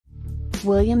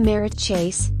William Merritt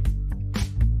Chase.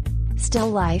 Still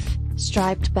life,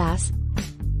 striped bass.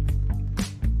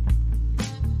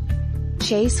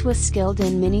 Chase was skilled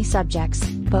in many subjects,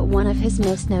 but one of his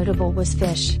most notable was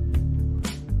fish.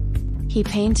 He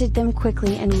painted them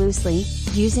quickly and loosely,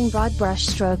 using broad brush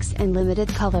strokes and limited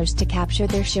colors to capture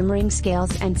their shimmering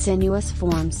scales and sinuous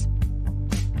forms.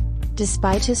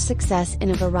 Despite his success in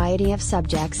a variety of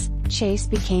subjects, Chase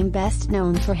became best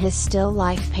known for his still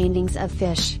life paintings of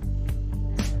fish.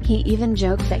 He even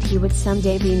joked that he would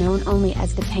someday be known only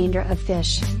as the painter of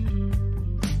fish.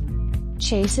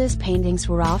 Chase's paintings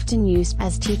were often used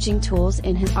as teaching tools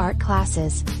in his art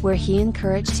classes, where he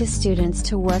encouraged his students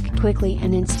to work quickly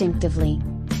and instinctively.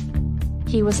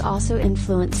 He was also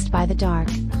influenced by the dark,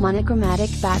 monochromatic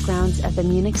backgrounds of the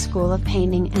Munich school of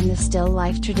painting and the still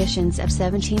life traditions of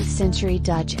 17th century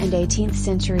Dutch and 18th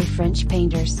century French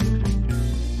painters.